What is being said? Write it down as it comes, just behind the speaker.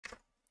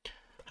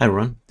Hi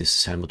everyone, this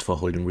is Helmut for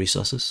Holding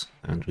Resources,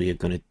 and we are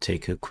going to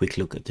take a quick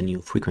look at the new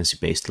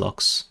frequency-based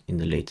locks in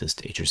the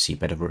latest HRC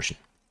Beta version.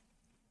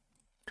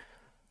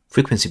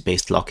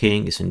 Frequency-based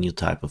locking is a new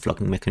type of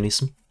locking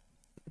mechanism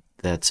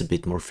that's a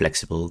bit more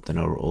flexible than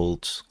our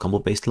old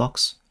combo-based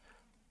locks,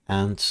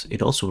 and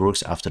it also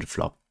works after the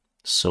flop.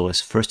 So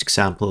as a first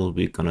example,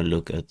 we're going to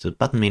look at the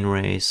button min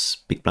raise,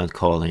 big blind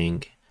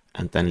calling,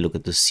 and then look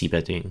at the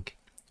c-betting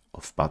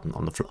of button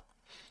on the flop.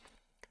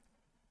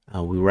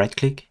 We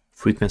right-click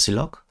frequency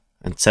lock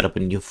and set up a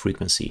new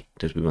frequency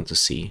that we want to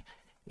see.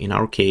 In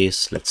our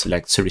case, let's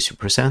select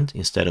 33%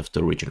 instead of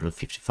the original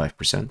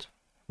 55%.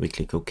 We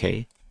click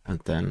OK and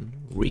then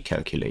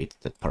recalculate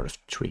that part of the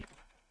tree.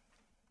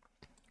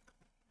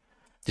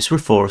 This will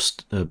force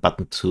the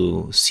button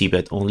to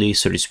c-bet only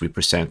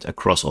 33%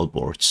 across all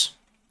boards.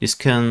 This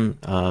can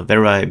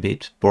vary a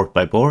bit board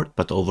by board,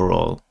 but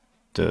overall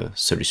the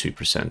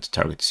 33%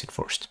 target is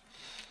enforced.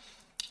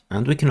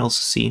 And we can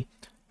also see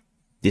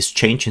this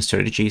change in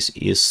strategies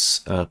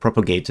is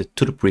propagated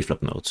to the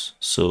preflop nodes.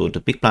 So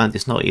the big blind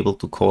is now able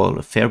to call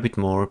a fair bit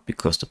more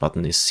because the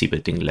button is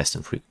c-betting less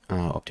than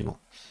optimal.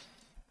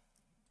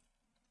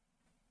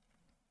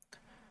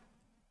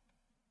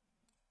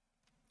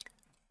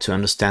 To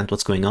understand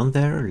what's going on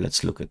there,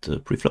 let's look at the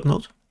preflop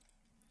node.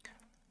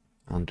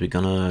 And we're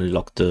gonna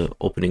lock the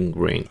opening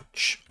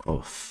range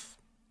of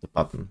the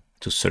button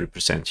to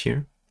 30%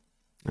 here.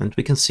 And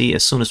we can see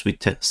as soon as we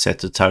set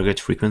the target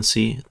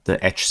frequency,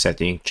 the edge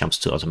setting jumps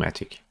to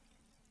automatic.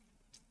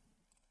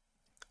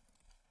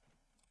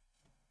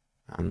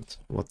 And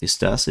what this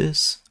does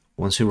is,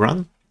 once you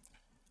run,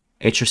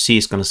 HRC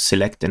is going to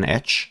select an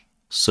edge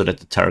so that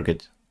the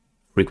target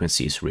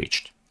frequency is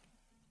reached.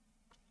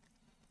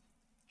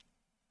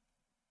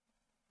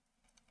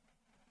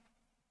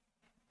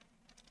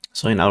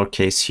 So in our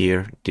case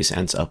here, this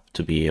ends up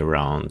to be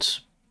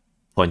around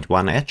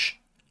 0.1 edge.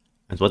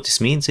 And what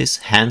this means is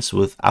hands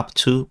with up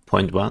to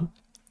 0.1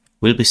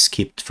 will be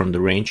skipped from the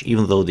range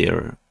even though they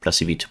are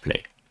plus EV to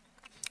play.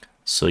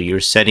 So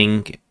you're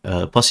setting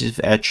a positive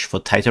edge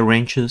for tighter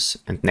ranges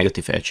and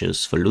negative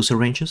edges for looser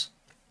ranges.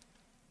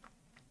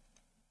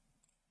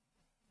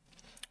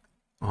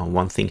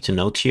 One thing to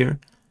note here,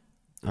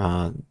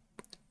 the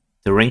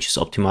range is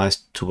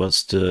optimized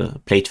towards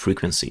the played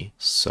frequency.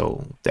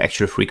 So the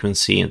actual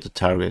frequency and the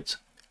target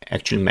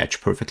actually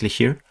match perfectly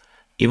here,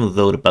 even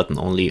though the button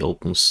only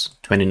opens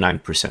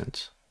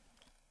 29%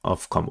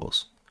 of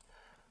combos.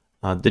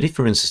 The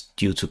difference is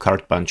due to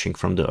card bunching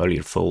from the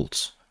earlier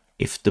folds.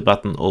 If the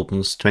button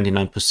opens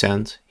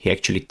 29%, he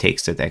actually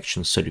takes that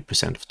action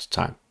 30% of the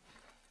time.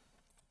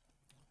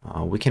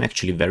 We can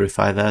actually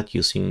verify that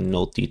using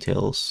node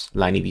details,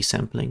 line EV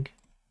sampling,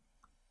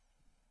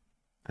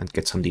 and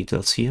get some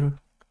details here.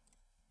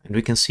 And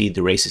we can see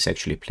the raise is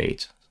actually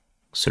played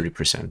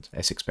 30%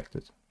 as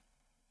expected.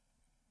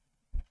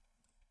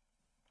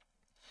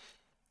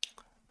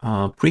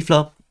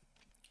 Preflop,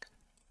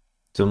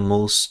 the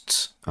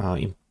most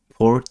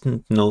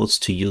important nodes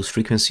to use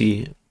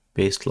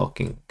frequency-based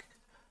locking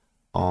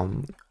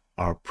on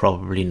are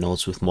probably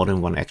nodes with more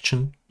than one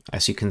action.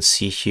 As you can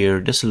see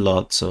here, there's a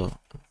lot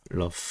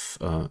of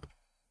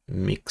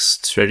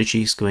mixed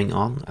strategies going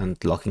on,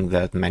 and locking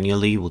that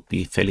manually would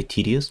be fairly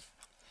tedious.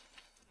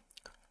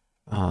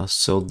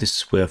 So this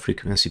is where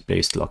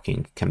frequency-based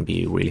locking can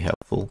be really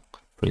helpful.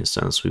 For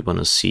instance, we want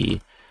to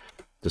see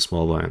the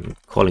small one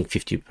calling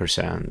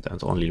 50%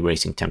 and only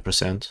raising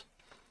 10%.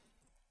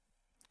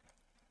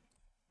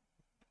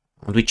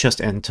 And we just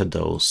enter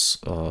those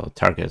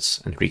targets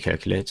and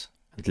recalculate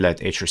and let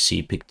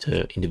HRC pick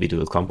the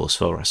individual combos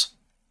for us.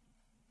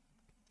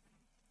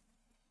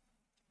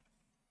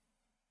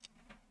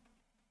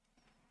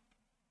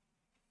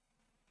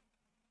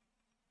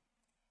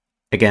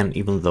 Again,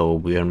 even though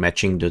we are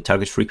matching the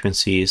target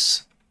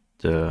frequencies,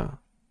 the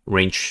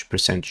range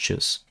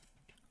percentages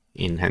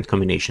in hand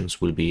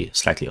combinations will be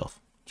slightly off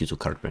due to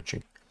card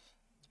bunching.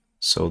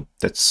 So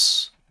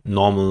that's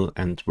normal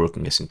and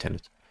working as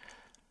intended.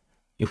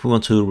 If we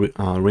want to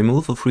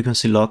remove a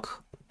frequency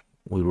lock,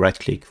 we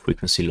right-click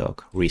frequency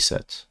lock,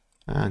 reset,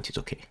 and hit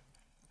OK.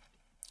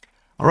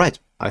 Alright,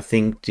 I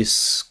think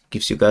this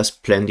gives you guys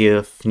plenty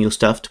of new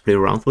stuff to play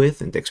around with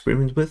and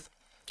experiment with.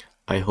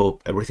 I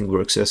hope everything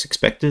works as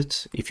expected.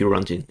 If you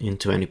run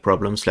into any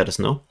problems, let us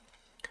know.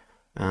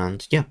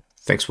 And yeah,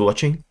 thanks for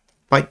watching.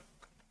 Bye.